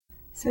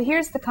So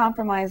here's the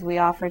compromise we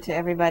offer to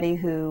everybody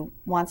who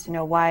wants to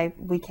know why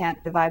we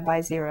can't divide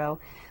by 0.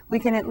 We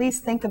can at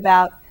least think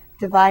about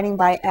dividing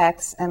by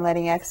x and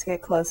letting x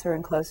get closer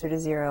and closer to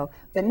 0.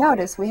 But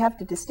notice we have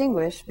to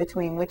distinguish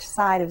between which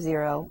side of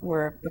 0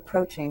 we're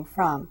approaching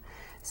from.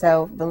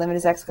 So the limit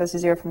as x goes to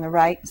 0 from the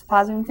right is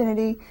positive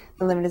infinity.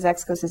 The limit as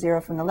x goes to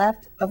 0 from the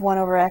left of 1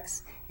 over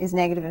x is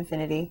negative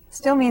infinity.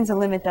 Still means the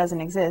limit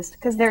doesn't exist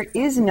because there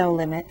is no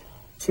limit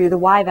to the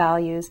y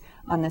values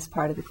on this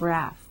part of the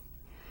graph.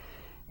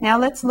 Now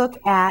let's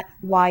look at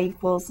y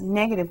equals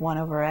negative 1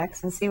 over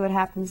x and see what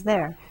happens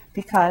there.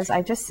 Because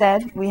I just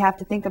said we have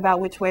to think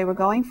about which way we're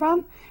going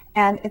from,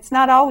 and it's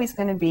not always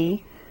going to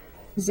be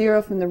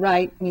 0 from the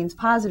right means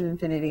positive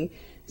infinity,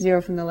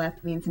 0 from the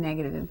left means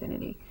negative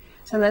infinity.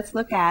 So let's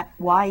look at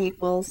y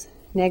equals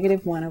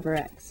negative 1 over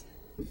x.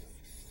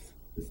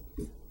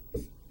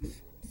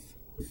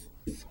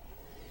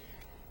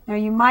 Now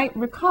you might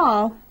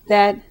recall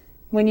that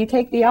when you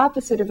take the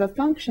opposite of a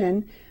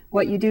function,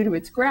 what you do to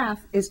its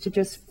graph is to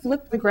just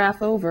flip the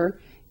graph over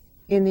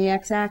in the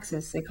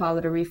x-axis. They call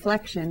it a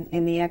reflection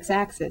in the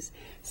x-axis.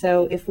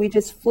 So if we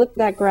just flip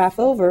that graph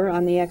over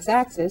on the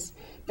x-axis,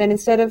 then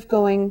instead of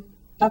going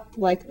up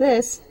like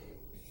this,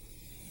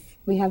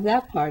 we have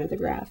that part of the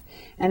graph.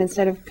 And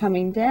instead of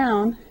coming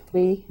down,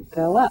 we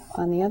go up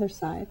on the other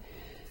side.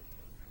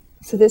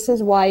 So this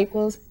is y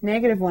equals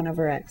negative 1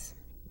 over x.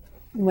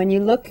 When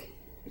you look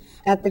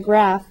at the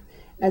graph,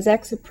 as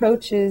x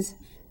approaches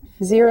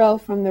 0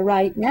 from the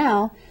right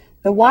now,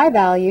 the y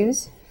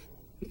values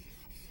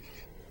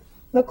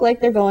look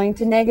like they're going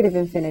to negative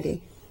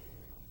infinity.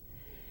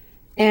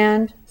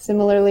 And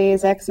similarly,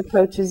 as x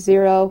approaches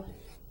 0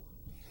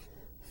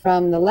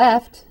 from the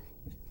left,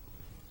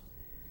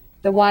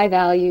 the y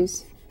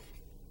values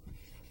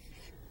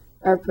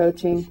are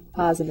approaching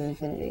positive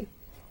infinity.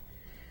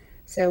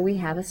 So we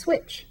have a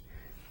switch.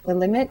 The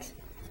limit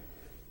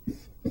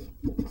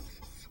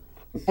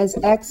as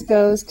x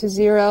goes to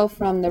 0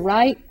 from the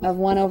right of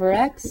 1 over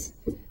x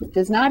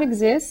does not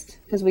exist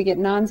because we get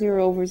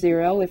non-zero over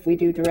 0 if we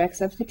do direct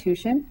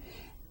substitution,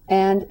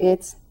 and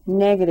it's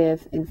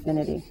negative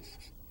infinity.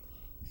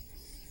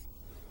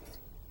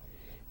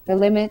 The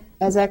limit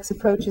as x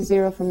approaches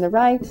 0 from the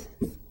right,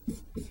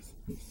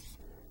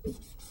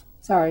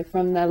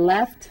 from the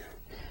left,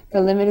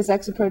 the limit as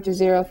x approaches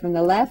 0 from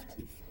the left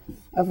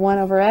of 1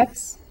 over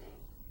x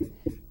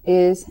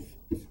is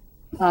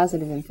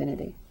positive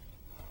infinity.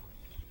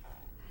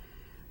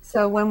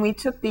 So when we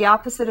took the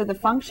opposite of the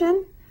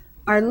function,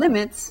 our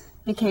limits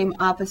became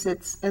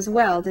opposites as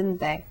well, didn't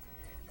they?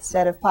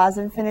 Instead of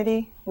positive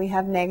infinity, we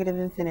have negative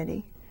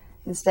infinity.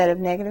 Instead of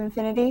negative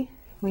infinity,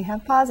 we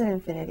have positive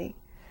infinity.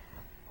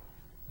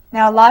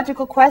 Now a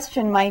logical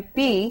question might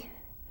be,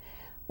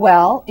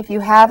 well, if you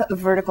have a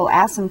vertical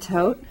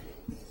asymptote,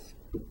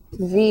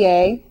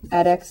 VA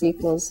at x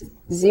equals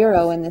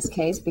 0 in this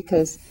case,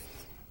 because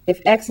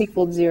if x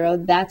equaled 0,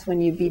 that's when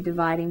you'd be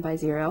dividing by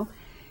 0.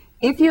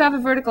 If you have a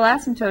vertical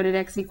asymptote at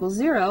x equals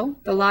 0,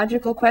 the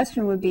logical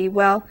question would be,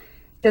 well,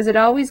 does it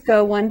always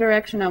go one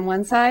direction on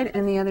one side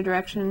and the other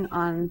direction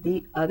on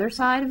the other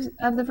side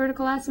of the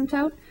vertical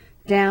asymptote?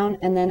 Down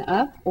and then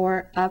up,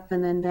 or up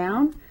and then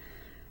down?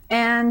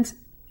 And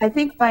I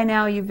think by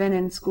now you've been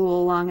in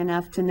school long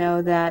enough to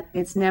know that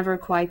it's never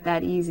quite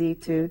that easy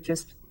to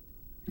just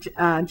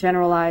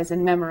generalize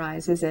and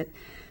memorize, is it?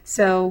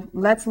 So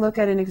let's look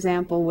at an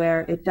example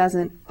where it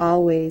doesn't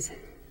always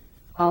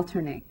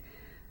alternate.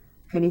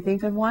 Can you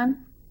think of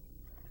one?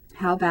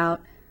 How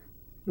about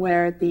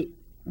where the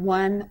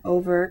 1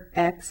 over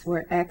x,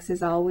 where x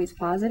is always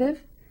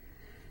positive?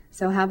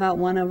 So how about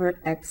 1 over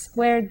x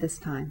squared this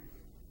time?